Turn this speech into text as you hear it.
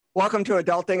Welcome to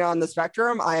Adulting on the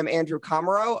Spectrum. I am Andrew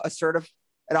Komarow,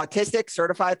 an autistic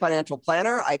certified financial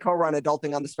planner. I co-run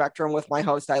Adulting on the Spectrum with my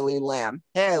host, Eileen Lamb.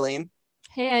 Hey, Eileen.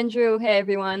 Hey, Andrew. Hey,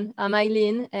 everyone. I'm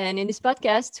Eileen. And in this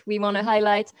podcast, we want to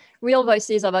highlight real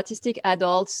voices of autistic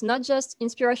adults, not just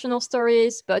inspirational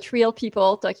stories, but real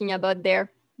people talking about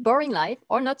their boring life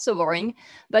or not so boring.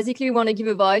 Basically, we want to give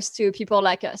a voice to people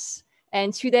like us.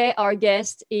 And today, our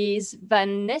guest is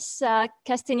Vanessa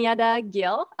Castañeda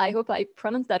Gill. I hope I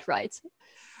pronounced that right.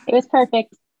 It was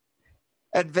perfect.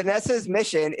 And Vanessa's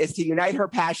mission is to unite her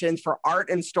passions for art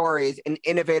and stories in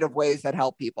innovative ways that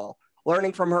help people.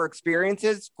 Learning from her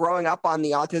experiences growing up on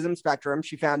the autism spectrum,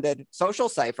 she founded Social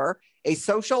Cipher, a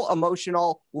social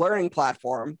emotional learning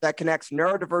platform that connects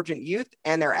neurodivergent youth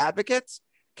and their advocates,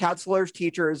 counselors,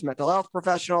 teachers, mental health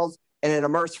professionals in an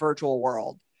immersive virtual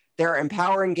world. Their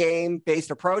empowering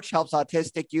game-based approach helps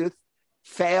autistic youth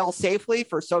fail safely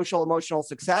for social emotional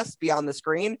success beyond the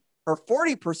screen. Her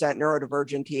 40%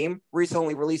 neurodivergent team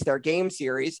recently released their game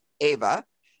series, Ava,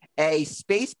 a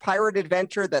space pirate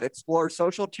adventure that explores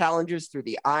social challenges through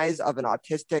the eyes of an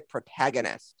autistic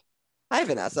protagonist. Hi,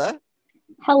 Vanessa.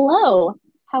 Hello.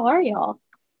 How are y'all?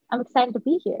 I'm excited to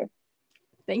be here.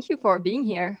 Thank you for being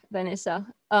here, Vanessa.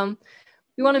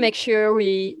 We want to make sure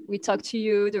we talk to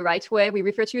you the right way, we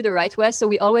refer to you the right way. So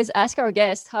we always ask our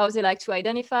guests how they like to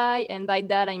identify. And by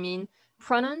that, I mean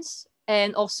pronouns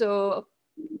and also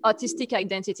autistic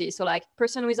identity. So like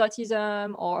person with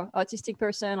autism or autistic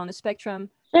person on the spectrum.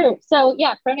 Sure. So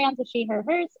yeah, pronouns are she, her,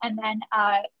 hers. And then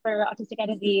for autistic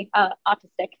identity,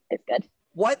 autistic is good.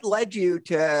 What led you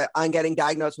to getting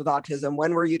diagnosed with autism?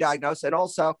 When were you diagnosed? And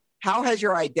also, how has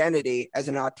your identity as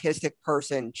an autistic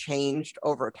person changed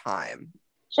over time?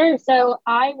 Sure. So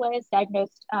I was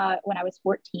diagnosed when I was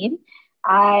 14.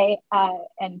 That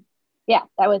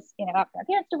was, after my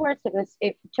parents divorced.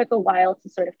 It took a while to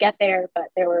sort of get there, but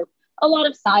there were a lot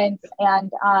of signs.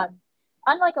 And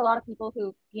unlike a lot of people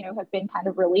who, have been kind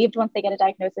of relieved once they get a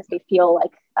diagnosis, they feel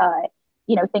like,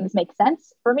 things make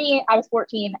sense. For me, I was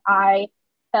 14. I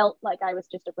felt like I was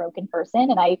just a broken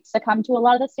person, and I succumbed to a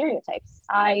lot of the stereotypes.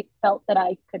 I felt that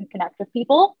I couldn't connect with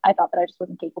people. I thought that I just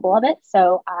wasn't capable of it.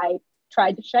 So I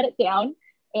tried to shut it down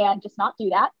and just not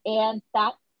do that. And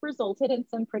that resulted in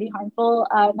some pretty harmful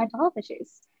mental health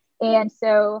issues. And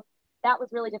so that was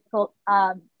really difficult.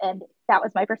 And that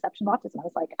was my perception of autism. I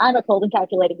was like, I'm a cold and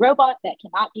calculating robot that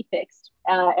cannot be fixed,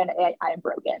 and I am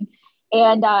broken.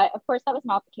 And of course, that was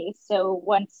not the case. So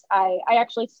once I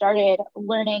actually started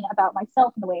learning about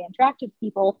myself and the way I interacted with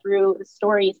people through the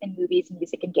stories in movies and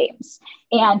music and games.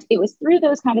 And it was through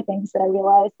those kind of things that I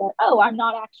realized that, I'm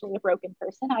not actually a broken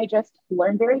person. I just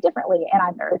learn very differently, and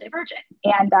I'm neurodivergent.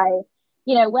 And I,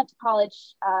 went to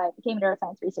college, became a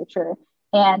neuroscience researcher,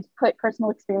 and put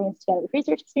personal experience together with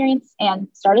research experience and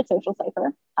started Social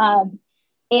Cipher.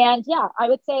 I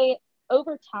would say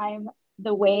over time,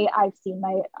 the way I've seen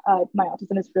my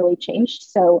autism has really changed.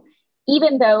 So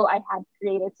even though I had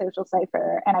created Social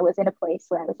Cipher and I was in a place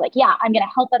where I was like, yeah, I'm going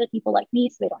to help other people like me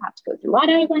so they don't have to go through what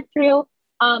I went through,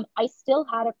 I still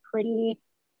had a pretty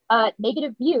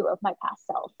negative view of my past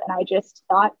self. And I just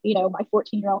thought, my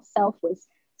 14-year-old self was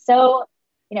so,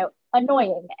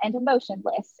 annoying and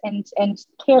emotionless and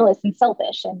careless and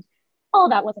selfish. And all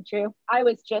that wasn't true. I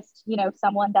was just,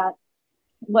 someone that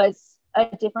was a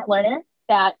different learner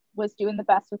that was doing the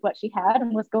best with what she had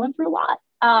and was going through a lot.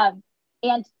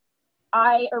 And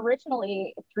I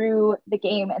originally, through the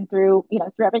game and through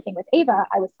everything with Ava,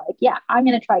 I was like, yeah, I'm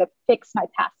going to try to fix my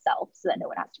past self so that no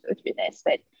one has to go through this.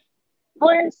 But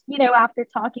learned, after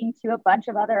talking to a bunch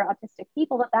of other autistic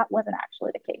people, that wasn't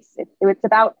actually the case. It's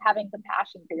about having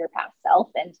compassion for your past self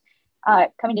and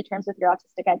coming to terms with your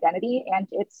autistic identity and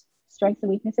its strengths and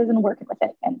weaknesses and working with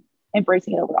it and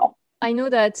embracing it overall. I know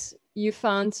that you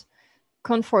found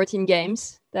comfort in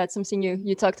games. That's something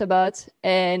you talked about.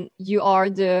 And you are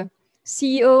the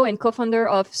CEO and co-founder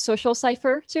of Social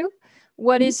Cipher too.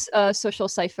 What is Social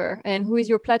Cipher, and who is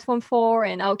your platform for,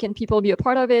 and how can people be a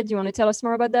part of it? Do you want to tell us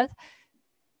more about that?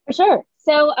 For sure.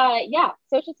 So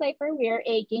Social Cipher, we're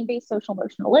a game-based social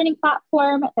emotional learning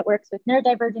platform that works with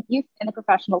neurodivergent youth and the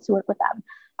professionals who work with them.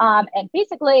 And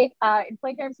basically, in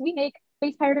plain terms, we make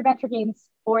space pirate adventure games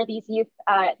for these youth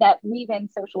that weave in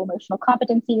social emotional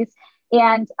competencies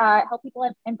and help people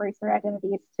embrace their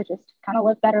identities to just kind of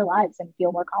live better lives and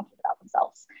feel more confident about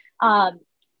themselves.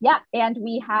 And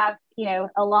we have,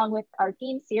 along with our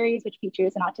game series, which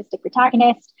features an autistic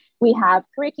protagonist, we have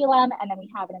curriculum, and then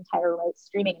we have an entire remote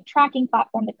streaming and tracking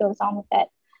platform that goes on with it.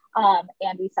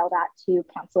 And we sell that to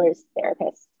counselors,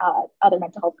 therapists, other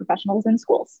mental health professionals in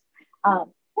schools.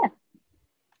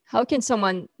 How can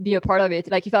someone be a part of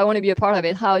it? Like if I want to be a part of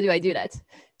it, how do I do that?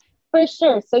 For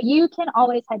sure. So you can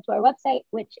always head to our website,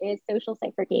 which is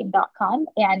socialciphergame.com.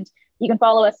 And you can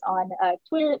follow us on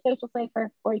Twitter at Social Cipher,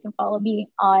 or you can follow me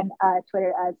on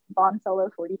Twitter as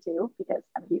BonSolo42 because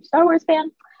I'm a huge Star Wars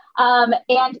fan.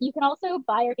 And you can also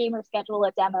buy our game or schedule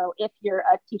a demo if you're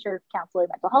a teacher, counselor,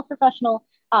 mental health professional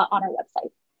on our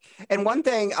website. And one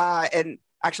thing, and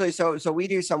actually, so we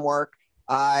do some work,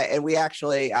 and we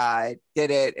actually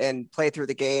did it and played through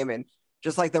the game, and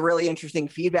just like the really interesting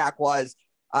feedback was,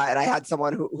 and I had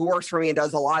someone who works for me and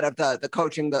does a lot of the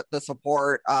coaching, the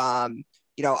support, on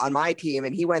my team,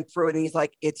 and he went through it and he's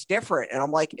like, it's different, and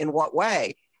I'm like, in what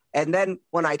way? And then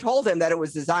when I told him that it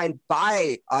was designed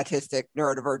by autistic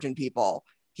neurodivergent people,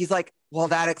 he's like, well,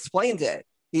 that explains it.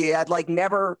 He had like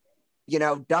never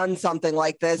done something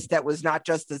like this that was not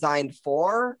just designed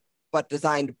for, but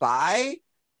designed by.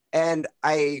 And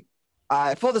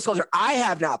full disclosure, I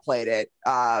have not played it.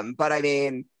 But I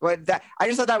mean, I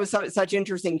just thought that was such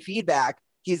interesting feedback.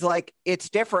 He's like, it's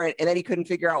different. And then he couldn't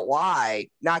figure out why,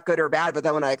 not good or bad. But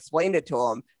then when I explained it to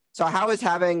him, so how is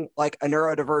having like a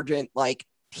neurodivergent like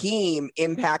team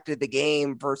impacted the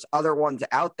game versus other ones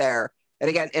out there? And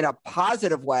again, in a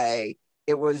positive way,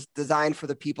 it was designed for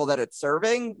the people that it's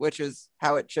serving, which is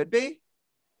how it should be.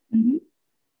 Mm-hmm.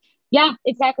 Yeah,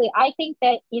 exactly. I think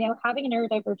that, having a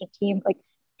neurodivergent team, like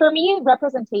for me,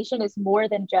 representation is more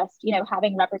than just,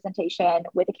 having representation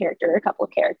with a character or a couple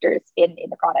of characters in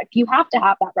the product. You have to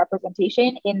have that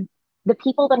representation in the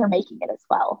people that are making it as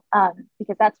well,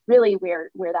 because that's really where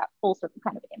that full circle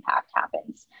kind of impact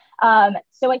happens.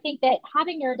 So I think that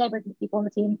having neurodivergent people on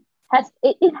the team has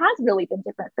really been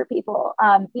different for people.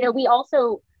 We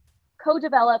also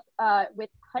co-develop with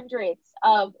hundreds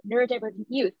of neurodivergent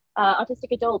youth,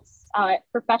 autistic adults,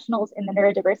 professionals in the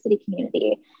neurodiversity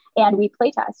community, and we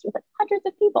play test with hundreds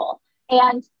of people.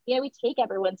 And we take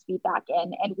everyone's feedback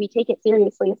in, and we take it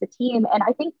seriously as a team. And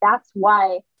I think that's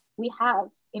why we have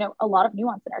a lot of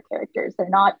nuance in our characters. They're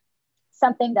not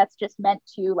something that's just meant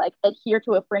to like adhere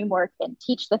to a framework and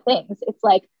teach the things. It's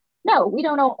like, no, we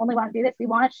don't only want to do this. We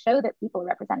want to show that people are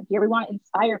represented here. We want to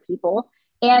inspire people,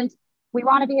 and we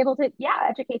want to be able to,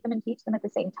 educate them and teach them at the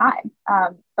same time.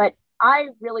 But I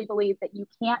really believe that you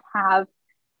can't have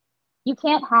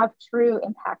true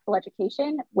impactful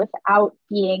education without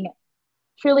being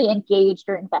truly engaged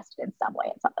or invested in some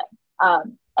way in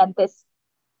something. And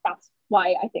that's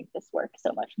why I think this works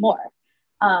so much more.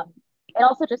 It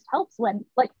also just helps when,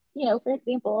 like, for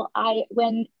example,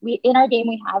 when we in our game,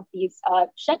 we have these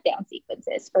shutdown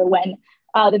sequences for when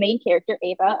the main character,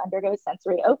 Ava, undergoes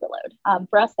sensory overload.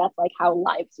 For us, that's like how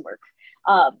lives work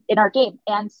in our game.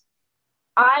 And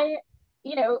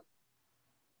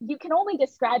you can only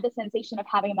describe the sensation of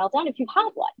having a meltdown if you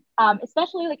have one,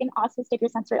 especially like an autistic or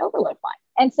sensory overload one.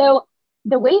 And so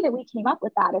the way that we came up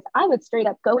with that is I would straight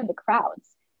up go into crowds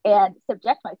and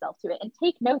subject myself to it and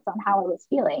take notes on how I was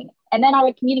feeling. And then I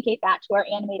would communicate that to our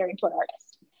animator and to our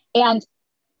artist. And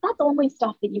that's only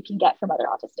stuff that you can get from other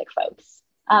autistic folks.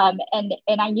 And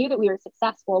I knew that we were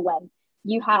successful when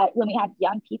we had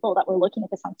young people that were looking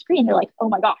at this on screen. They're like, oh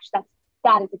my gosh,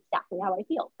 that is exactly how I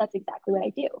feel. That's exactly what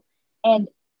I do. And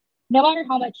no matter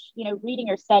how much, reading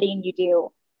or studying you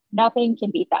do, nothing can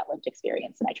beat that lived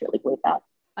experience. And I truly believe that.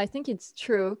 I think it's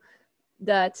true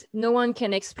that no one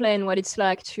can explain what it's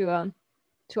like to have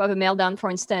a meltdown, for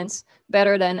instance,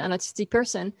 better than an autistic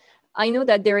person. I know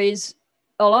that there is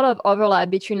a lot of overlap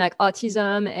between like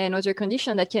autism and other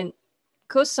conditions that can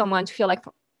cause someone to feel like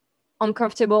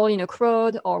uncomfortable in a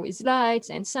crowd or with lights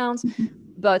and sounds.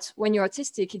 But when you're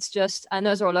autistic, it's just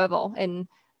another level. And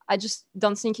I just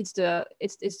don't think it's the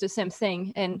same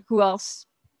thing. And who else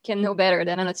can know better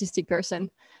than an autistic person?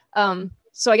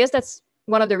 So I guess that's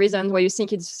one of the reasons why you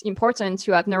think it's important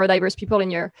to have neurodiverse people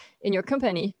in your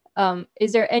company.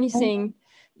 Is there anything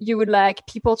you would like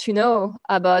people to know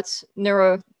about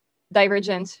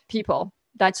neurodivergent people?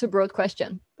 That's a broad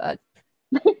question, but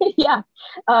yeah.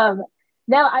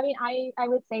 No, I mean, I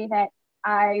would say that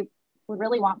I would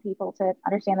really want people to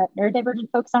understand that neurodivergent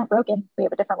folks aren't broken. We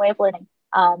have a different way of learning.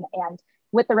 And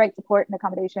with the right support and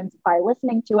accommodations by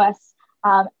listening to us,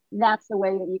 that's the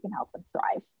way that you can help them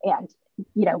thrive and,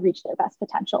 reach their best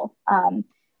potential. And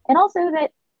also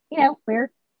that,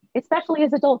 we're, especially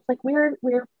as adults, like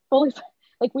we're fully,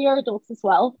 like we are adults as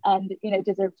well and,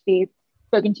 deserve to be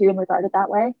spoken to and regarded that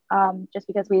way. Just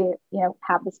because we,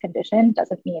 have this condition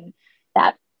doesn't mean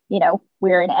that,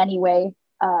 we're in any way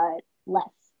less.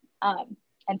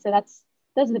 And so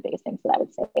those are the biggest things that I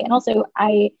would say. And also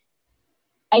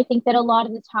I think that a lot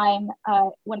of the time,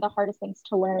 one of the hardest things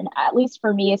to learn, at least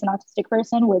for me as an autistic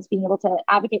person, was being able to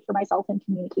advocate for myself and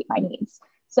communicate my needs.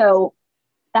 So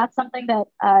that's something that,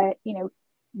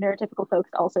 neurotypical folks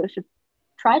also should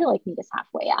try to like meet us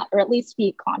halfway at, or at least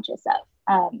be conscious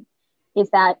of, is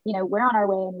that, you know, we're on our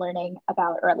way in learning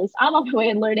about, or at least I'm on my way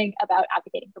in learning about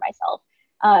advocating for myself,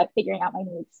 figuring out my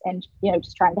needs, and, you know,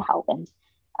 just trying to help. And,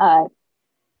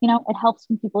 you know, it helps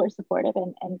when people are supportive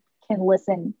and can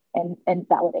listen and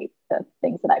validate the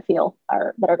things that I feel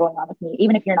that are going on with me,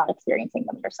 even if you're not experiencing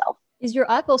them yourself. Is your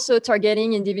app also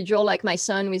targeting individual like my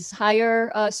son with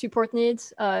higher support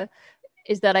needs?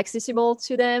 Is that accessible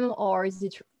to them, or is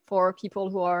it for people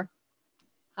who are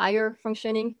higher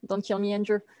functioning? Don't kill me,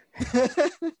 Andrew.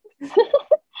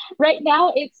 Right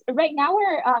now it's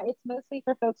mostly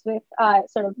for folks with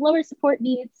sort of lower support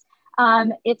needs.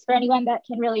 It's for anyone that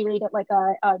can really read at like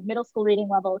a middle school reading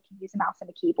level, can use a mouse and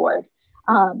a keyboard.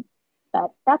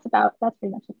 But that's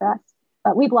pretty much it for us.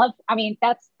 But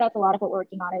that's a lot of what we're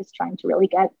working on, is trying to really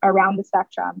get around the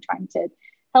spectrum, trying to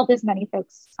help as many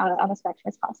folks on the spectrum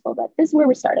as possible. But this is where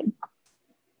we're starting.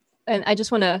 And I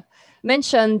just want to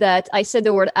mention that I said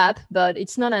the word app, but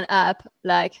it's not an app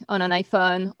like on an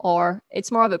iPhone, or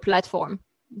it's more of a platform.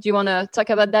 Do you want to talk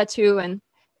about that too and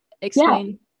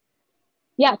explain?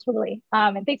 Yeah, totally.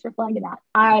 And thanks for flagging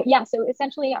that. So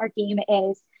essentially our game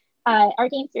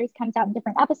series comes out in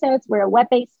different episodes. We're a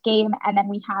web-based game, and then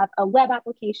we have a web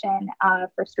application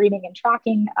for streaming and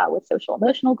tracking with social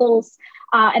emotional goals.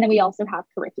 And then we also have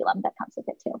curriculum that comes with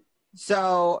it too.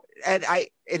 So, and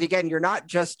again, you're not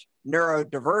just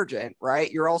neurodivergent,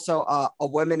 right? You're also a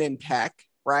woman in tech,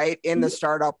 right? In the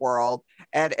startup world.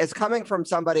 And it's coming from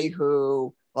somebody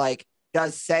who like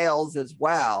does sales as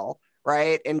well,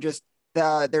 right? And just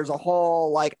there's a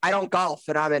whole, like, I don't golf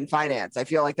and I'm in finance. I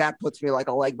feel like that puts me like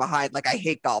a leg behind. Like, I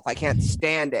hate golf. I can't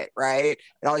stand it, right?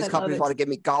 And all these companies want to give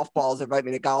me golf balls, invite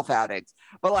me to golf outings.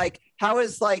 But like, how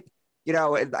is like,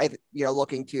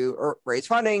 looking to raise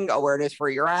funding, awareness for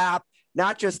your app,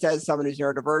 not just as someone who's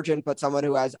neurodivergent, but someone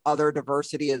who has other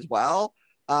diversity as well.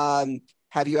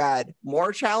 Have you had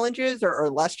more challenges or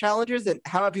less challenges, and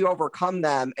how have you overcome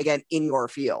them, again, in your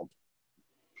field?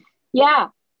 Yeah,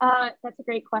 that's a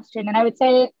great question. And I would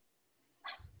say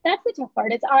that's the tough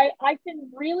part. I've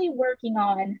been really working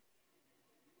on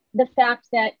the fact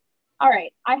that, all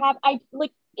right,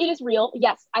 it is real.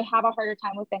 Yes, I have a harder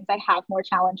time with things. I have more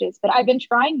challenges, but I've been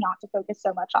trying not to focus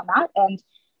so much on that, and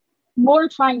more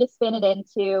trying to spin it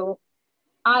into,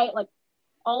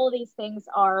 all of these things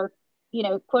are,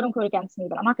 quote unquote against me,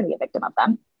 but I'm not going to be a victim of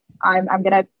them. I'm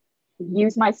going to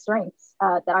use my strengths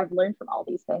that I've learned from all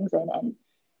these things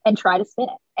and try to spin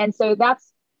it. And so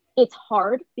it's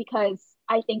hard, because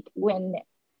I think when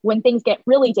things get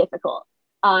really difficult,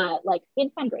 like in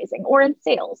fundraising or in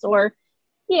sales, or,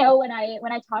 when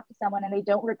I talk to someone and they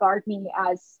don't regard me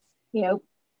as,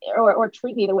 or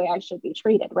treat me the way I should be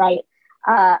treated, right?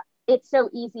 It's so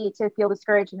easy to feel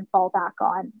discouraged and fall back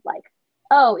on like,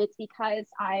 oh, it's because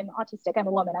I'm autistic, I'm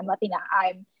a woman, I'm Latina,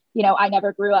 I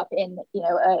never grew up in,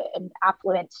 an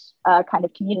affluent kind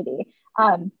of community.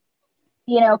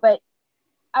 But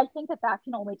I think that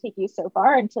can only take you so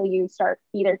far until you start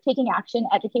either taking action,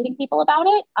 educating people about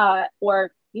it,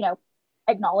 or,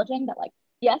 acknowledging that, like,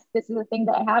 yes, this is a thing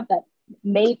that I have that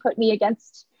may put me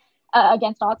against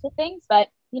odds with things. But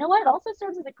you know what? It also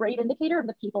serves as a great indicator of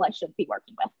the people I should be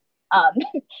working with.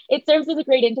 It serves as a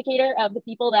great indicator of the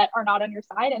people that are not on your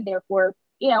side, and therefore,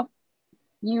 you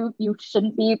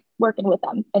shouldn't be working with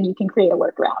them, and you can create a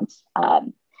workaround.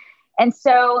 And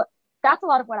so that's a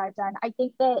lot of what I've done. I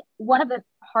think that one of the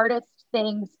hardest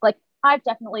things, like, I've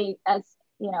definitely, as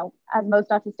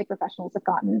most autistic professionals have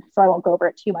gotten, so I won't go over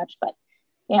it too much, but,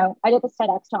 I did this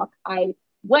TEDx talk. I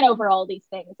went over all these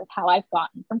things of how I've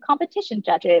gotten from competition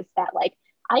judges that, like,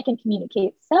 I can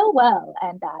communicate so well,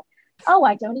 and that, oh,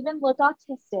 I don't even look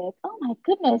autistic. Oh my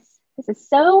goodness, this is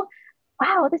so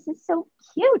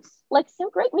cute. Like, so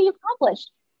great what you've accomplished.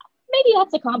 Maybe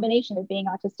that's a combination of being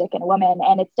autistic and a woman,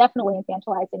 and it's definitely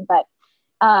infantilizing, but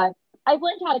I've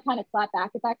learned how to kind of clap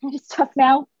back at that kind of stuff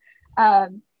now.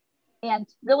 And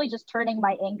really just turning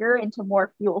my anger into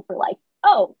more fuel for, like,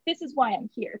 oh, this is why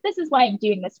I'm here. This is why I'm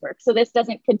doing this work. So this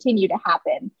doesn't continue to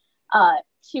happen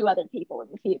to other people in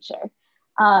the future.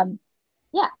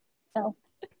 So.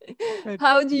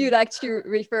 How do you like to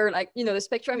refer, like, the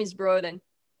spectrum is broad, and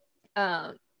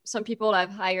some people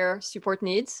have higher support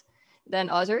needs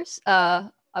than others. I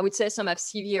would say some have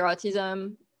severe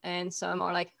autism and some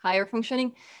are like higher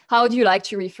functioning. How do you like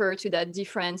to refer to that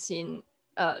difference in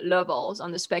levels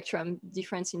on the spectrum,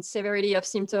 difference in severity of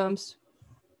symptoms?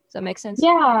 Does that make sense?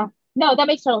 Yeah, no, that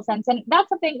makes total sense. And that's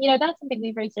something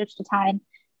we've researched a ton.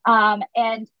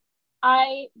 And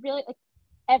I really, like,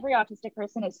 every autistic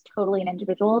person is totally an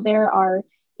individual. There are,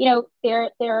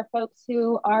 there are folks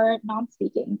who are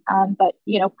non-speaking, but,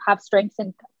 have strengths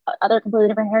in other completely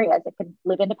different areas that can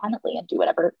live independently and do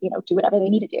whatever they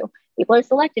need to do. People are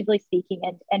selectively speaking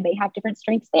and may have different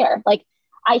strengths there. Like,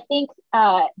 I think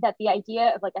that the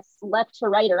idea of like a left to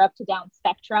right or up to down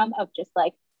spectrum of just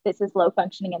like, this is low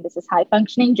functioning and this is high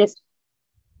functioning just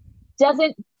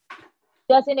doesn't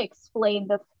explain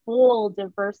the full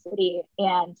diversity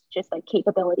and just like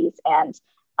capabilities and,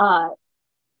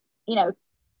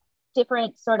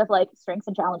 different sort of like strengths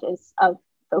and challenges of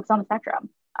folks on the spectrum.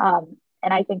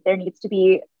 And I think there needs to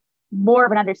be more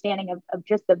of an understanding of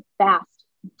just the vast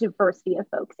diversity of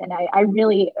folks. And I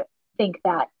really think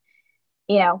that,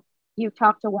 you've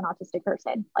talked to one autistic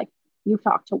person, like you've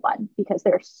talked to one, because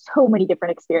there are so many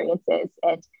different experiences,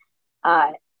 and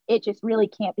it just really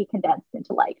can't be condensed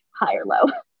into like high or low,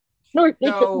 nor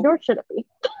should it be.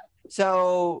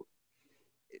 So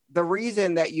the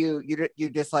reason that you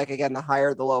dislike, again, the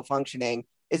higher the low functioning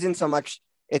isn't so much,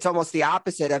 it's almost the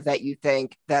opposite of that. You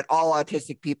think that all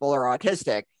autistic people are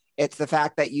autistic. It's the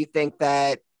fact that you think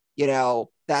that,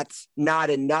 that's not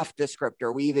enough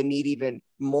descriptor. We even need even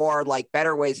more like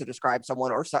better ways to describe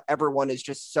someone, or so everyone is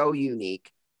just so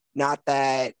unique. Not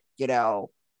that, everyone's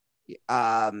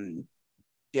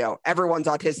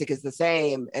autistic is the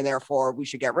same and therefore we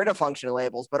should get rid of functional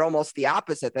labels, but almost the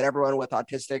opposite, that everyone with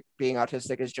being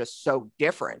autistic is just so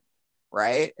different,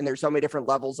 right? And there's so many different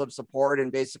levels of support, and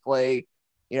basically,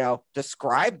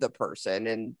 describe the person,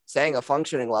 and saying a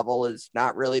functioning level is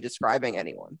not really describing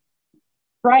anyone.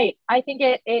 Right. I think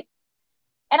it and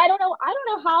I don't know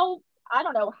how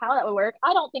that would work.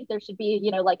 I don't think there should be,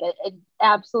 like an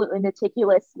absolutely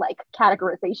meticulous like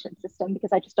categorization system,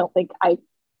 because I just don't think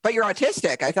But you're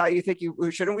autistic. I thought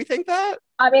shouldn't we think that?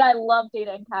 I mean, I love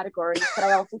data and categories, but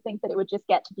I also think that it would just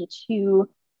get to be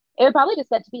it would probably just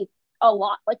get to be a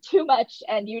lot, like too much,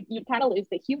 and you'd kind of lose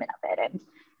the human of it. And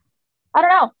I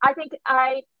don't know. I think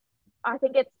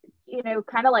it's,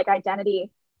 kind of like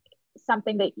identity,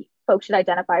 something that folks should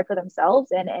identify for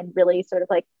themselves, and really sort of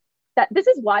like that. This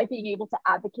is why being able to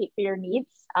advocate for your needs,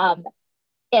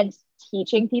 and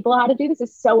teaching people how to do this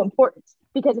is so important,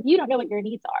 because if you don't know what your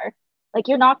needs are, like,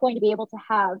 you're not going to be able to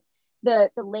have the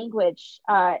language,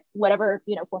 whatever,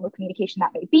 form of communication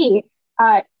that may be,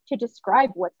 to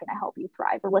describe what's going to help you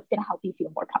thrive, or what's going to help you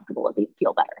feel more comfortable or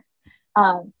feel better.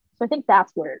 So I think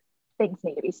that's where things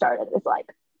need to be started, is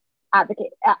like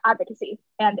advocacy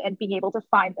and being able to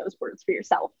find those words for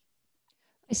yourself.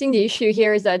 I think the issue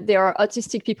here is that there are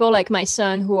autistic people like my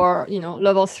son who are,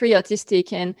 level 3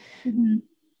 autistic, and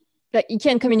like he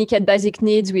can communicate basic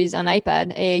needs with an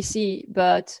iPad, AAC,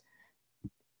 but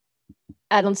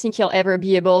I don't think he'll ever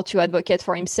be able to advocate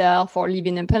for himself or live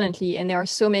independently. And there are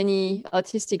so many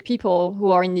autistic people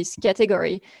who are in this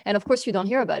category. And of course, you don't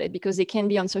hear about it because they can't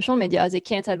be on social media. They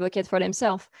can't advocate for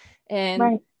themselves.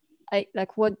 And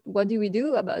what do we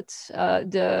do about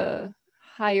the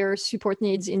higher support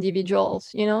needs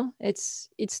individuals?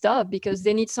 It's tough, because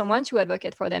they need someone to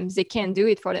advocate for them. They can't do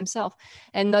it for themselves.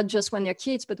 And not just when they're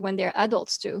kids, but when they're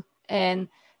adults too. And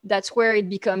that's where it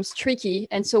becomes tricky.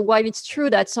 And so while it's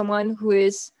true that someone who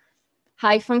is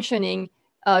high functioning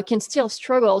can still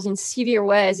struggle in severe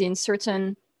ways in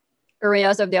certain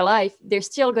areas of their life, they're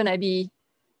still going to be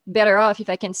better off, if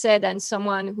I can say, than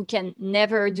someone who can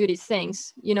never do these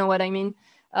things. You know what I mean?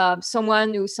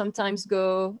 Someone who sometimes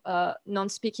go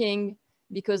non-speaking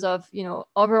because of,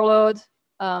 overload,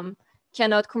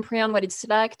 cannot comprehend what it's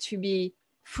like to be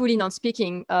fully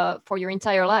non-speaking for your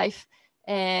entire life.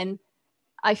 And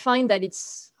I find that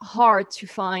it's hard to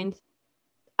find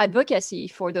advocacy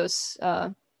for those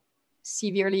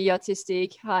severely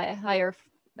autistic, higher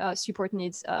support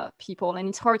needs people, and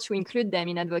it's hard to include them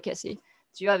in advocacy.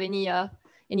 Do you have any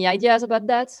ideas about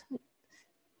that?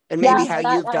 And maybe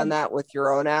how you've done that with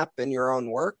your own app and your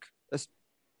own work?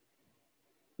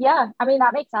 Yeah, I mean,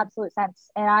 that makes absolute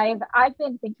sense. And I've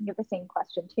been thinking of the same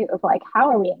question too, of like, how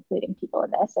are we including people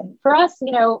in this? And for us,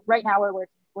 right now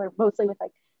we're mostly with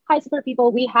like high support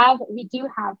people. We do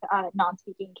have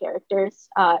non-speaking characters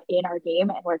in our game,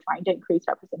 and we're trying to increase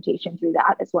representation through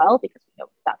that as well, because we know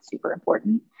that's super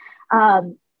important.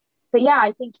 But yeah,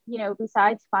 I think,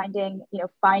 besides finding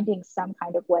some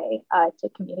kind of way to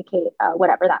communicate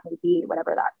whatever that may be,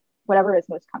 whatever is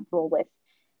most comfortable with,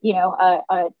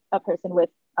 a person with,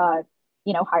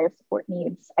 higher support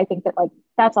needs. I think that like,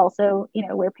 that's also,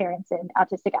 where parents and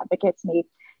autistic advocates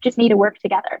just need to work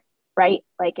together, right?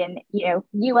 Like, and,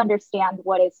 you understand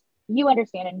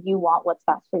and you want what's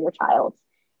best for your child,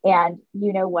 and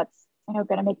what's, going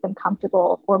to make them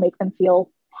comfortable or make them feel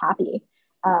happy.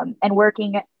 And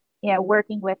working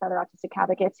working with other autistic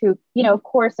advocates who, of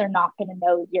course, are not going to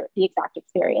know the exact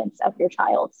experience of your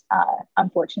child,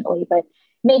 unfortunately, but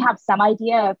may have some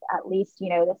idea of at least,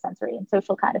 the sensory and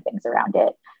social kind of things around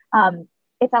it.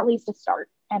 It's at least a start.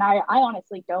 And I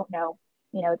honestly don't know,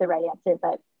 the right answer,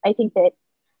 but I think that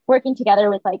working together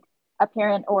with like a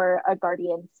parent or a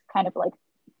guardian's kind of like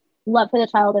love for the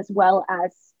child, as well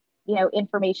as,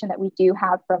 information that we do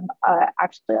have from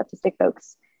actually autistic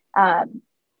folks.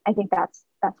 I think that's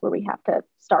where we have to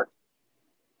start.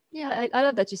 Yeah, I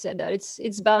love that you said that.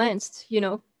 It's balanced,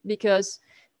 because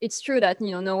it's true that,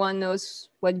 no one knows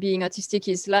what being autistic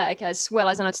is like as well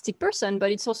as an autistic person,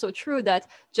 but it's also true that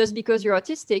just because you're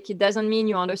autistic, it doesn't mean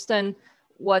you understand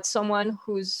what someone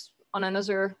who's on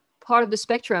another part of the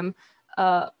spectrum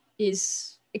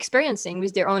is experiencing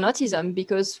with their own autism,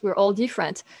 because we're all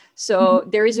different. So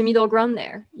there is a middle ground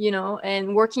there,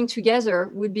 and working together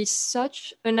would be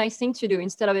such a nice thing to do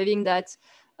instead of having that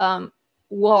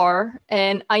war.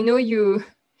 And I know you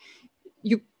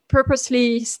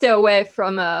purposely stay away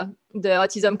from the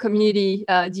autism community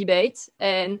debate,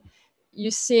 and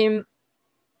you seem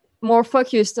more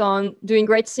focused on doing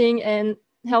great things and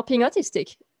helping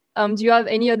autistic. Do you have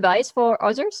any advice for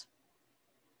others?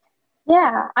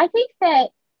 Yeah, I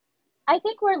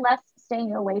think we're less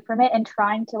staying away from it and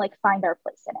trying to like find our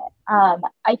place in it.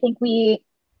 I think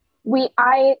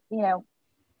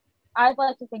I'd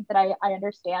like to think that I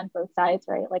understand both sides,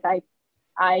 right? Like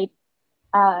I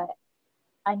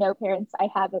know parents. I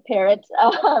have a parent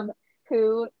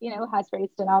who has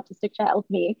raised an autistic child,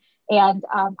 me, and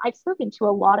I've spoken to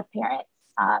a lot of parents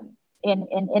in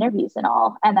interviews and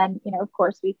all, and then of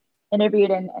course we interviewed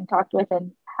and talked with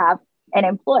and have and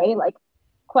employ like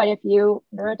quite a few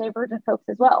neurodivergent folks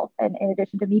as well, and in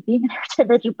addition to me being a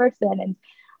neurodivergent person. And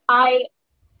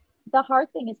the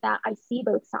hard thing is that I see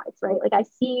both sides, right? Like I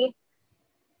see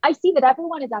that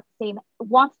everyone is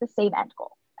wants the same end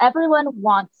goal. Everyone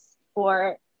wants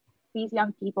for these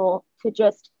young people to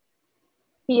just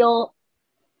feel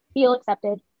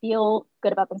accepted, feel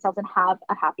good about themselves, and have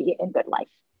a happy and good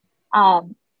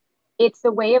life. It's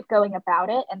the way of going about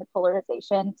it and the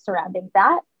polarization surrounding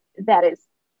that is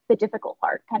the difficult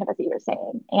part, kind of as you were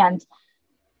saying. And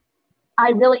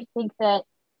I really think that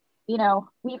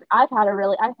I've had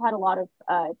a lot of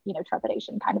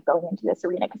trepidation kind of going into this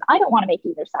arena, because I don't want to make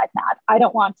either side mad. I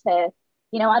don't want to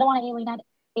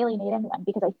alienate anyone,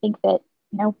 because I think that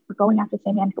we're going after the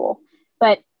same end goal.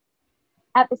 But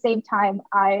at the same time,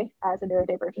 I, as a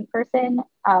neurodivergent person,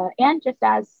 and just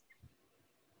as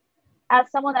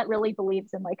someone that really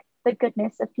believes in like the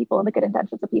goodness of people and the good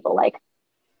intentions of people, like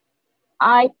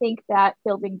I think that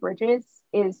building bridges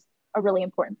is a really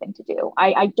important thing to do.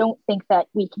 I don't think that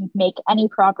we can make any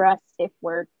progress if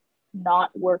we're not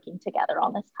working together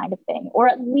on this kind of thing, or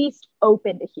at least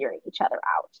open to hearing each other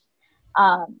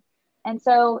out. And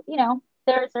so,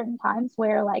 there are certain times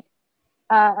where like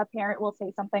a parent will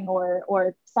say something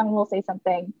or someone will say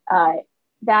something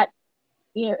that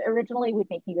originally would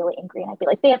make me really angry, and I'd be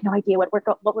like, they have no idea what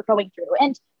we're going through.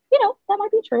 And that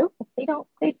might be true. They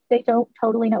don't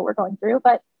totally know what we're going through,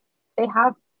 but they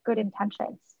have good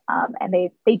intentions, and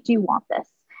they do want this.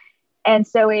 And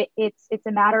so it's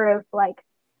a matter of like,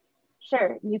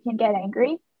 sure, you can get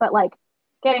angry, but like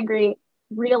get angry,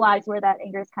 realize where that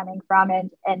anger is coming from,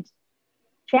 and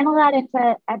channel that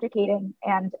into educating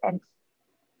and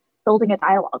building a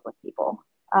dialogue with people,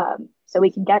 so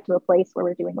we can get to a place where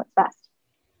we're doing what's best.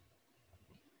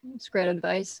 That's great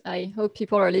advice. I hope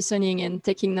people are listening and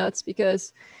taking notes,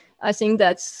 because I think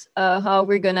that's how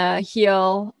we're gonna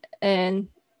heal and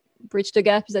bridge the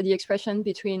gap, is that the expression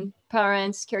between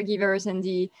parents, caregivers, and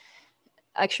the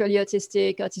actually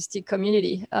autistic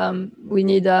community. We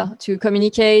need to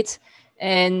communicate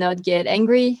and not get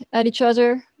angry at each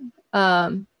other.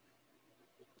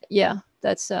 Yeah,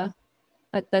 that's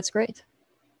great.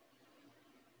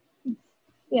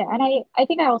 Yeah, and I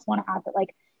think I also want to add that,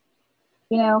 like,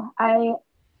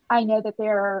 I know that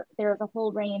there's a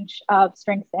whole range of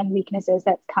strengths and weaknesses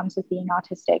that comes with being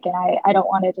autistic, and I don't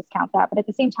want to discount that. But at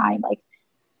the same time, like,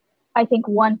 I think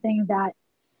one thing that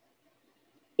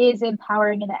is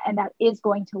empowering and that is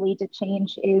going to lead to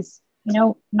change is,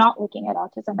 not looking at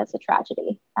autism as a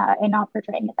tragedy, and not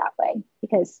portraying it that way,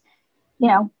 because,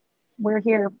 we're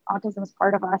here, autism is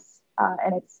part of us,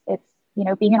 and it's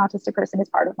being an autistic person is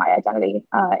part of my identity,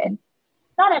 and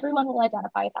not everyone will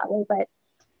identify it that way, but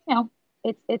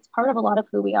it's part of a lot of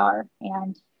who we are,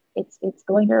 and it's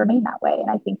going to remain that way. And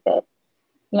I think that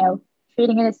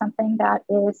treating it as something that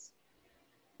is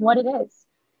what it is,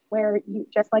 where you,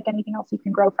 just like anything else, you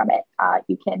can grow from it,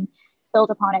 you can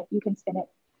build upon it, you can spin it,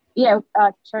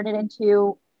 turn it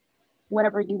into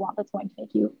whatever you want that's going to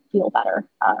make you feel better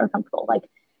or comfortable. Like,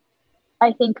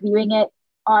 I think viewing it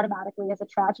automatically as a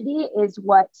tragedy is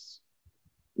what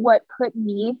put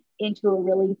me into a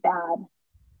really bad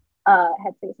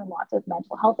headspace and lots of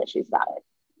mental health issues about it,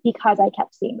 because I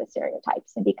kept seeing the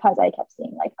stereotypes, and because I kept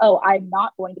seeing like, oh, I'm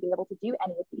not going to be able to do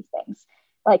any of these things.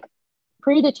 Like,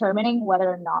 predetermining whether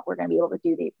or not we're going to be able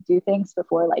to do things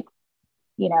before, like,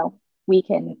 you know, we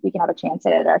can have a chance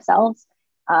at it ourselves,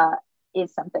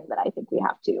 is something that I think we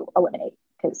have to eliminate.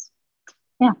 Because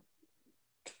yeah,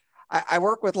 I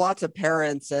work with lots of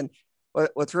parents, and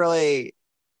what's really,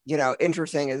 you know,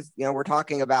 interesting is, you know,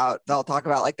 they'll talk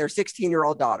about like their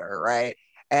 16-year-old daughter, right?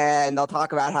 And they'll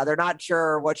talk about how they're not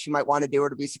sure what she might want to do or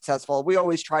to be successful. We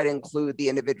always try to include the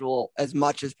individual as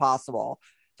much as possible.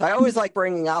 So I always like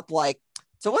bringing up, like,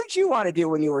 so what did you want to do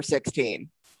when you were 16?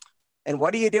 And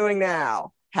what are you doing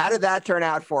now? How did that turn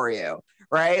out for you?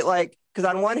 Right? Like, because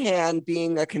on one hand,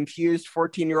 being a confused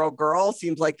 14-year-old girl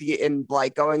seems like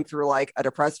going through like a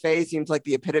depressed phase seems like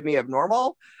the epitome of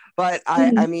normal. But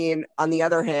I mean, on the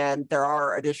other hand, there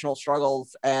are additional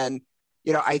struggles. And,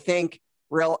 you know, I think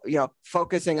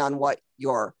focusing on what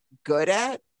you're good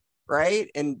at, right?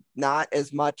 And not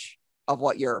as much of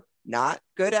what you're not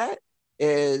good at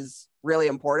is really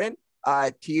important.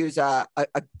 To use a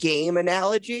game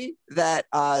analogy that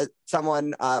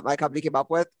someone, my company came up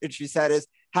with, and she said is,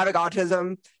 having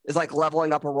autism is like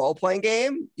leveling up a role-playing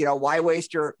game. You know, why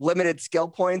waste your limited skill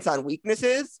points on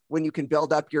weaknesses when you can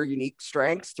build up your unique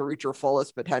strengths to reach your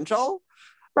fullest potential?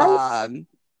 Right.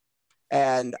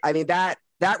 And I mean, that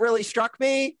really struck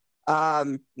me.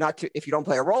 If you don't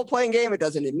play a role-playing game, it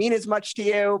doesn't mean as much to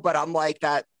you, but I'm like,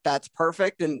 that's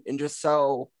perfect and just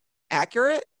so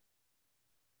accurate.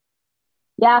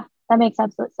 Yeah, that makes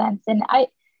absolute sense. And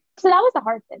so that was the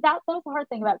hard thing. That was the hard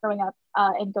thing about growing up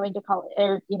and going to college,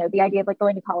 or, you know, the idea of like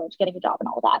going to college, getting a job and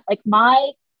all of that. Like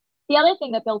the other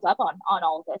thing that builds up on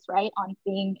all of this, right, on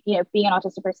being an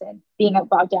autistic person, being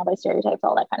bogged down by stereotypes,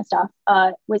 all that kind of stuff,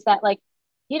 was that, like,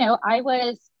 you know, I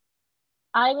was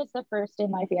the first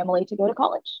in my family to go to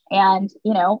college. And,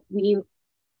 you know, we,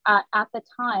 at the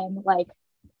time, like,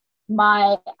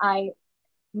 my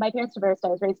parents divorced. I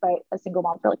was raised by a single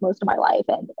mom for like most of my life.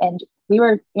 And we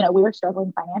were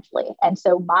struggling financially. And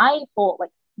so my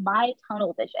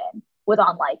tunnel vision was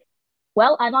on like,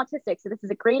 well, I'm autistic, so this is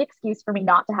a great excuse for me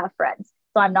not to have friends.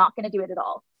 So I'm not going to do it at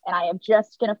all. And I am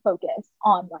just going to focus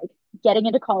on like getting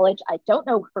into college. I don't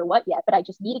know for what yet, but I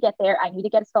just need to get there. I need to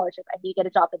get a scholarship. I need to get a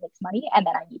job that makes money. And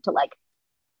then I need to like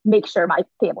make sure my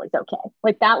family's okay.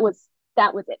 Like that was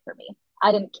it for me.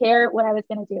 I didn't care what I was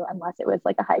going to do unless it was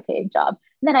like a high paying job.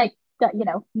 And then I got, you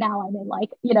know, now I'm in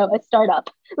like, you know, a startup,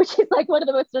 which is like one of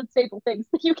the most unstable things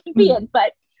that you can be in.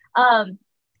 But,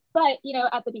 you know,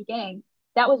 at the beginning,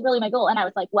 that was really my goal. And I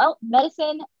was like, well,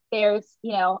 medicine, there's,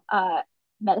 you know,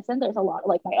 there's a lot,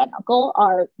 like my aunt and uncle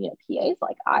are, you know, PAs,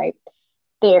 like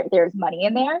there's money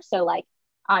in there. So like,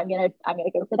 I'm going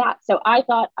to go for that. So I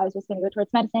thought I was just going to go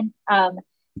towards medicine,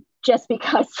 just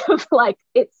because of like,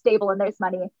 it's stable and there's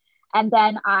money. And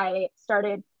then I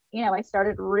started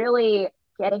really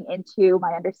getting into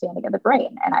my understanding of the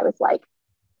brain. And I was like,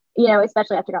 you know,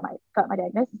 especially after I got my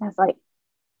diagnosis, I was like,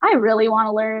 I really want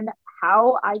to learn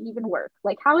how I even work.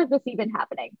 Like, how is this even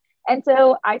happening? And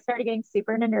so I started getting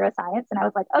super into neuroscience, and I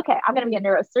was like, okay, I'm going to be a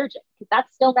neurosurgeon because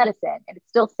that's still medicine and it's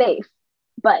still safe,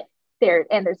 but there's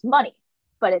money,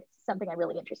 but it's something I'm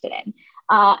really interested in.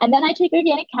 And then I took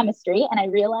organic chemistry, and I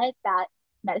realized that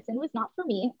medicine was not for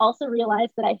me. Also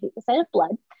realized that I hate the sight of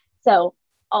blood. So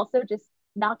also just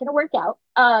not going to work out.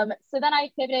 So then I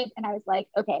pivoted and I was like,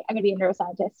 okay, I'm going to be a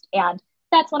neuroscientist. And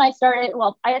that's when I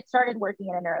had started working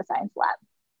in a neuroscience lab,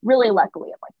 really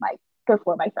luckily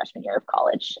before my freshman year of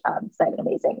college. So I have an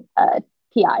amazing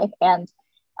PI. And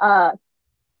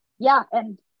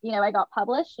and, you know, I got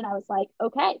published and I was like,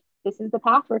 okay, this is the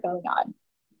path we're going on.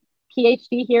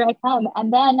 PhD, here I come.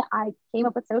 And then I came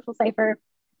up with Social Cipher.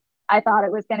 I thought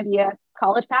it was going to be a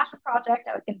college passion project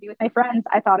I was going to do with my friends.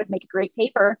 I thought it'd make a great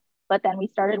paper, but then we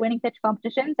started winning pitch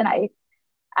competitions, and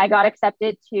I got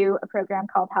accepted to a program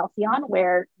called Halcyon,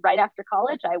 where right after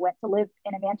college, I went to live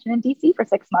in a mansion in DC for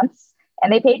 6 months,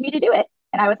 and they paid me to do it.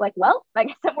 And I was like, well, I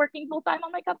guess I'm working full time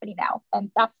on my company now.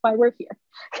 And that's why we're here.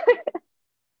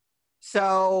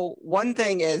 So one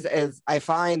thing is I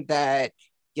find that,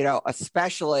 you know,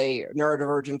 especially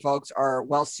neurodivergent folks are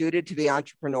well suited to be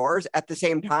entrepreneurs. At the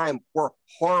same time, we're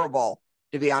horrible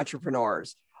to be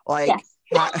entrepreneurs. Like,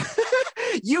 yes.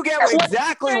 You get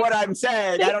exactly what I'm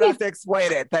saying. I don't have to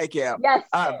explain it. Thank you. Yes.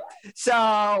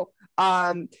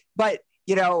 But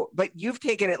you've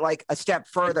taken it like a step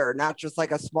further, not just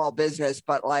like a small business,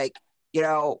 but like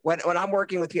when I'm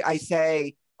working with you, I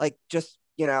say, like, just,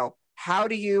 how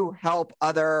do you help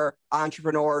other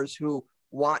entrepreneurs who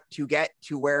want to get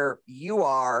to where you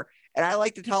are? And I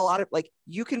like to tell a lot of, like,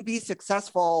 you can be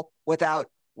successful without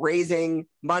raising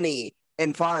money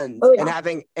and funds and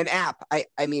having an app. I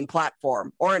mean,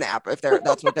 platform or an app, if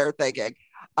that's what they're thinking.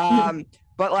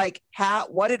 But like,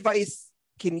 what advice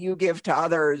can you give to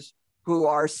others who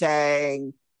are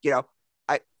saying,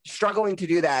 struggling to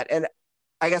do that? And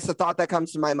I guess the thought that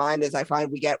comes to my mind is I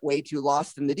find we get way too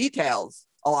lost in the details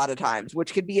a lot of times,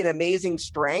 which could be an amazing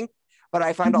strength. But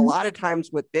I find a lot of times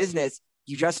with business,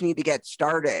 you just need to get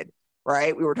started,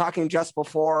 right? We were talking just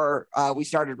before we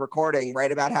started recording,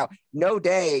 right, about how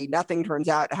nothing turns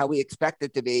out how we expect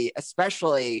it to be,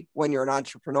 especially when you're an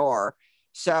entrepreneur.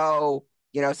 So,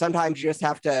 sometimes you just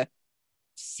have to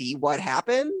see what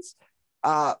happens.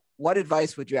 What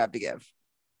advice would you have to give?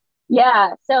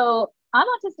 Yeah, so I'm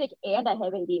autistic and I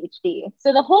have ADHD.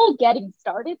 So the whole getting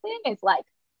started thing is like,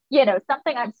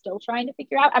 something I'm still trying to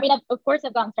figure out. I mean, of course,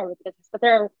 I've gotten started with the business, but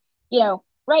there are,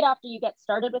 right after you get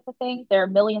started with the thing, there are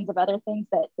millions of other things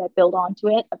that build onto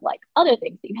it, of like other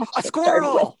things that you have to get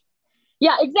started with.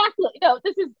 Yeah, exactly. No,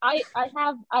 this is I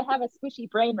have a squishy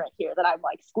brain right here that I'm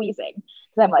like squeezing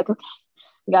because I'm like, okay,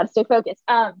 we got to stay focused.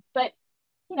 But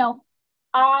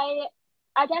I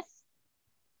guess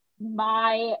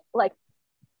my like,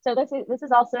 so this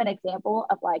is also an example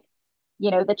of like,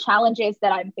 the challenges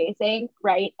that I'm facing,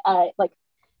 right?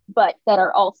 But that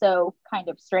are also kind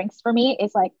of strengths for me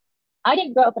is like, I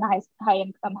didn't grow up in a high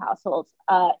income household,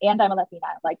 and I'm a Latina.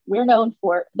 Like, we're known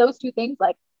for those two things,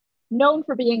 like known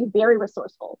for being very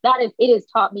resourceful. It has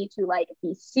taught me to like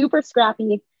be super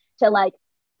scrappy, to like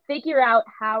figure out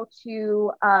how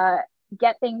to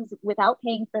get things without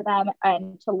paying for them,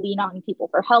 and to lean on people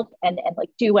for help and like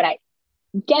do what I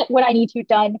need to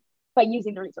done by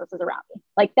using the resources around me.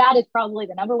 Like, that is probably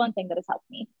the number one thing that has helped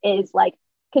me, is like,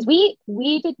 because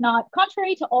we did not,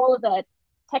 contrary to all of the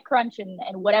TechCrunch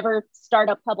and whatever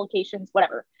startup publications,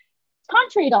 whatever,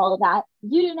 contrary to all of that,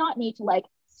 you do not need to like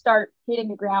start hitting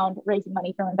the ground raising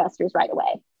money from investors right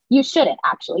away. You shouldn't,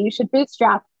 actually. You should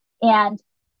bootstrap and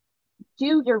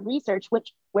do your research,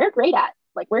 which we're great at.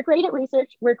 Like, we're great at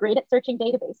research. We're great at searching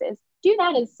databases. Do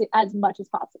that as much as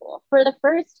possible. For the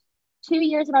first 2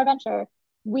 years of our venture,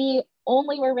 we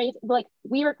only were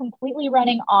we were completely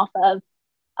running off of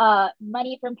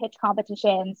money from pitch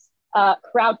competitions,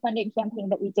 crowdfunding campaign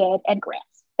that we did, and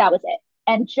grants. That was it.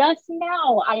 And just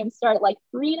now, I am started like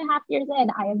 3.5 years in,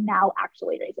 I am now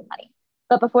actually raising money.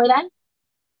 But before then,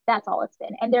 that's all it's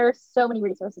been. And there are so many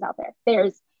resources out there.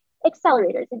 There's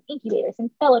accelerators and incubators and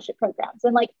fellowship programs.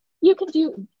 And like, you can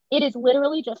do, it is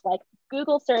literally just like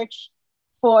Google search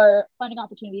for funding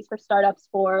opportunities for startups,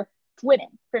 for women,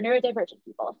 for neurodivergent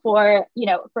people, for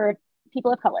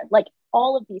people of color, like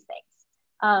all of these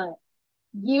things.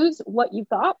 Use what you've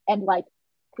got and like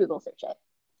Google search it.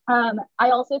 I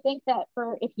also think that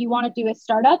if you want to do a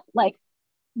startup, like,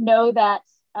 know that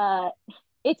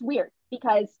it's weird,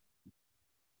 because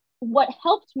what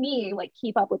helped me like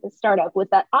keep up with the startup was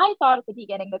that I thought at the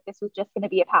beginning that this was just going to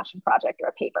be a passion project or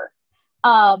a paper.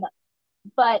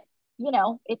 But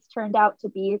it's turned out to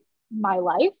be my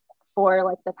life for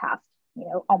like the past,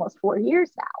 almost 4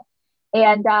 years now.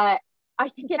 And I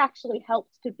think it actually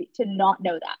helped to not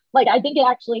know that. Like, I think it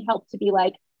actually helped to be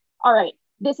like, all right,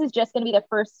 this is just going to be the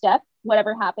first step.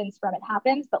 Whatever happens from it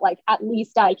happens. But like, at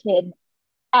least I'm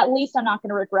not going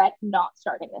to regret not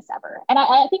starting this ever. And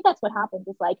I think that's what happens,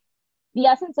 is like, the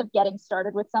essence of getting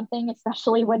started with something,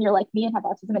 especially when you're like me and have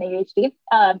autism and ADHD,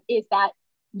 is that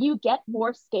you get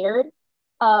more scared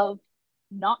of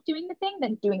not doing the thing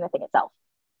than doing the thing itself.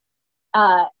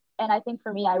 And I think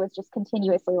for me, I was just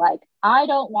continuously like, I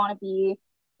don't want to be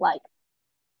like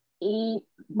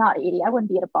not 80. I wouldn't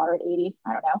be at a bar at 80.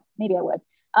 I don't know. Maybe I would.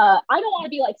 I don't want to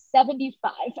be like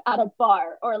 75 at a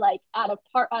bar, or like at a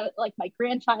like my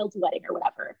grandchild's wedding or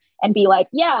whatever, and be like,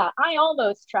 yeah, I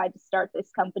almost tried to start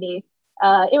this company.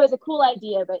 It was a cool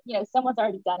idea, but someone's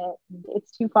already done it.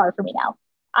 It's too far for me now.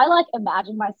 I like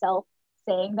imagine myself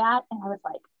saying that, and I was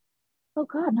like, oh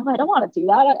God, no, I don't want to do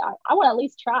that. I want to at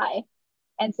least try.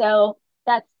 And so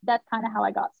that's kind of how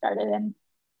I got started. And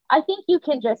I think you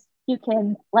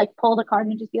can like pull the card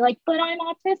and just be like, but I'm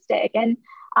autistic and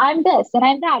I'm this and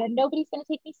I'm that, and nobody's going to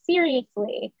take me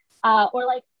seriously. Or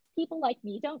like, people like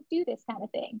me don't do this kind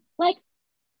of thing. Like,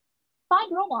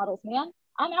 find role models, man.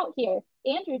 I'm out here.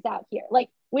 Andrew's out here. Like,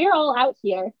 we're all out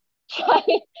here.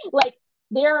 Like,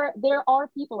 there are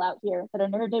people out here that are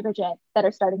neurodivergent that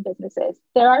are starting businesses.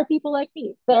 There are people like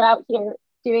me that are out here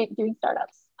doing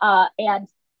startups. And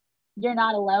you're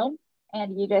not alone.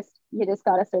 and you just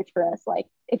gotta search for us. Like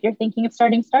if you're thinking of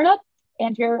starting startup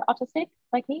and you're autistic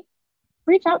like me,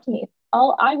 reach out to me.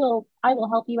 I will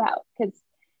help you out, because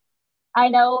I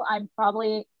know I'm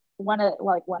probably one of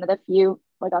the few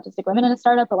like autistic women in a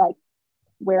startup, but like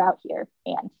we're out here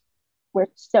and we're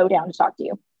so down to talk to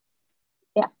you.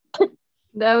 Yeah.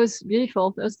 That was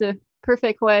beautiful. That was the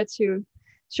perfect way to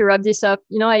wrap this up.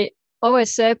 You know, I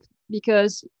always say,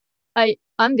 because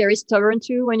I'm very stubborn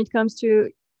too when it comes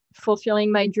to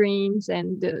fulfilling my dreams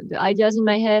and the ideas in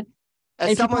my head. As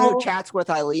and someone who chats with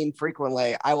Eileen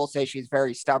frequently, I will say she's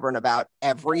very stubborn about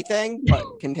everything,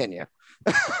 but continue.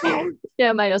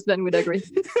 Yeah, my husband would agree.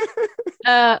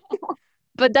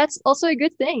 But that's also a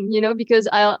good thing, you know, because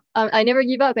I never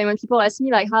give up. And when people ask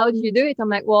me like, how do you do it? I'm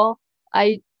like, well,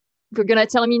 we're going to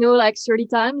tell me no like 30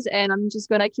 times and I'm just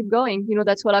going to keep going. You know,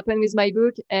 that's what happened with my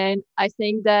book. And I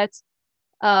think that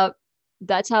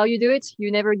that's how you do it.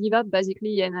 You never give up,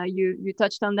 basically. And you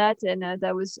touched on that, and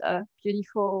that was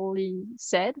beautifully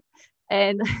said.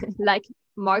 And like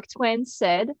Mark Twain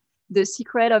said, the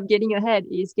secret of getting ahead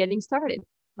is getting started.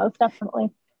 Most definitely.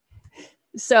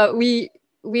 So we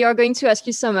are going to ask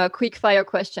you some quick fire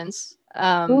questions.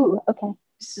 Ooh, okay.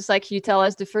 It's just like you tell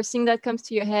us the first thing that comes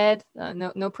to your head.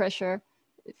 No pressure.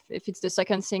 If it's the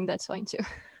second thing, that's fine too.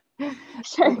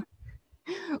 Sure.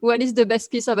 What is the best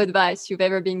piece of advice you've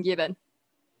ever been given?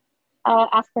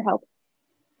 Ask for help.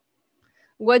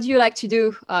 What do you like to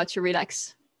do to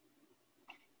relax?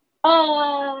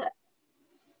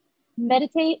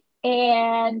 Meditate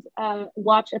and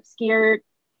watch obscure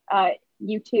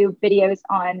YouTube videos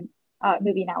on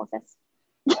movie analysis.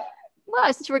 Well,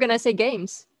 I thought you were gonna say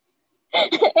games. And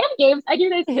games. I do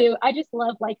those too. I just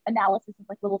love like analysis of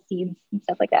like little scenes and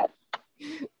stuff like that.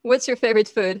 What's your favorite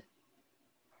food?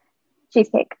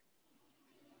 Cheesecake.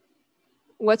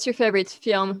 What's your favorite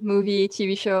film, movie,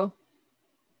 TV show?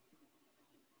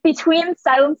 Between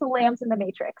Silence of the Lambs and The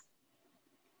Matrix.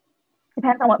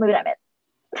 Depends on what mood I'm in.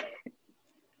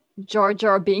 Jar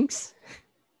Jar Binks.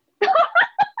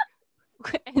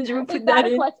 Andrew, put Is that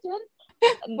in. A question?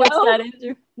 What's No. that,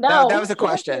 Andrew? No. That was a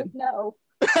question. No.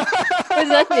 What does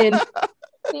that mean?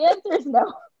 The answer is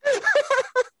no.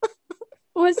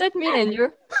 What does that mean, Andrew?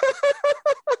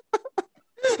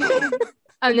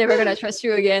 I'm never gonna trust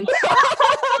you again.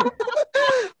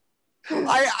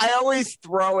 I always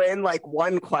throw in like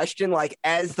one question, like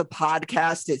as the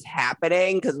podcast is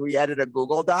happening, because we edit a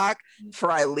Google Doc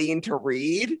for Eileen to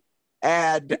read.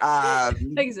 And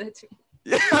Exactly.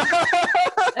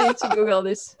 I need to Google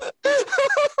this.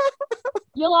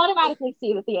 You'll automatically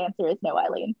see that the answer is no,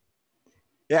 Eileen.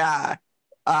 Yeah.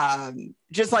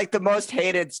 Just like the most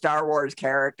hated Star Wars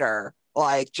character,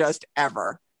 like just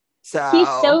ever.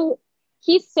 So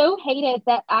he's so hated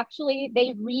that actually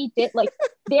they redid, like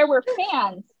there were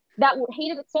fans that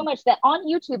hated it so much that on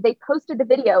YouTube they posted the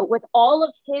video with all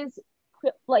of his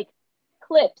like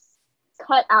clips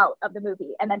cut out of the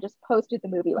movie and then just posted the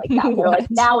movie like that. They're like,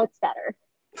 now it's better.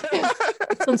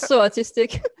 It sounds so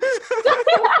autistic.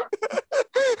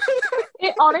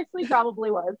 It honestly probably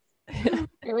was.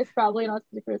 It was probably an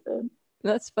autistic person.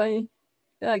 That's funny.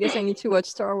 Yeah, I guess I need to watch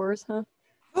Star Wars, huh?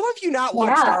 How have you not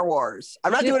watched Star Wars?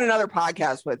 I'm not doing another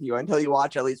podcast with you until you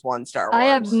watch at least one Star Wars. I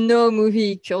have no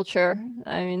movie culture.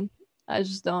 I mean, I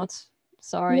just don't.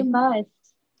 Sorry. You must.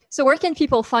 So where can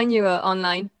people find you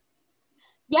online?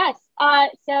 Yes.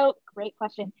 So great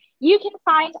question. You can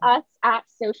find us at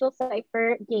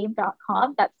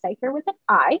socialciphergame.com. That's cipher with an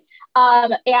I.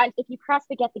 And if you press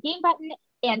the get the game button,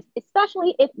 and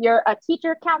especially if you're a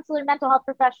teacher, counselor, mental health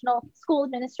professional, school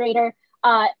administrator,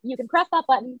 you can press that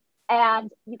button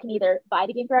and you can either buy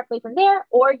the game directly from there,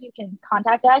 or you can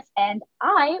contact us and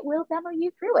I will demo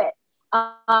you through it.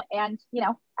 And, you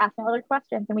know, ask me other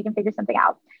questions and we can figure something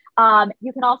out.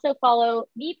 You can also follow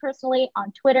me personally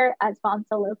on Twitter as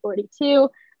VonSolo42,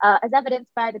 as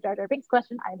evidenced by the Jar Jar Binks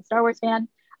question. I am a Star Wars fan,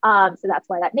 so that's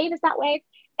why that name is that way.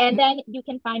 And then you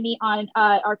can find me on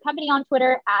our company on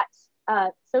Twitter at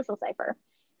Social Cipher.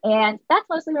 And that's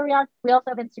mostly where we are. We also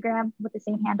have Instagram with the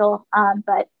same handle,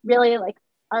 but really like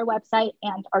our website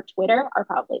and our Twitter are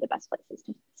probably the best places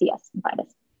to see us and find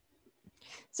us.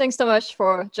 Thanks so much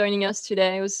for joining us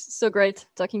today. It was so great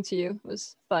talking to you. It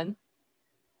was fun.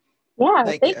 Yeah,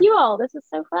 thank you all. This is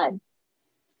so fun.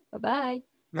 Bye-bye.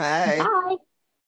 Bye. Bye.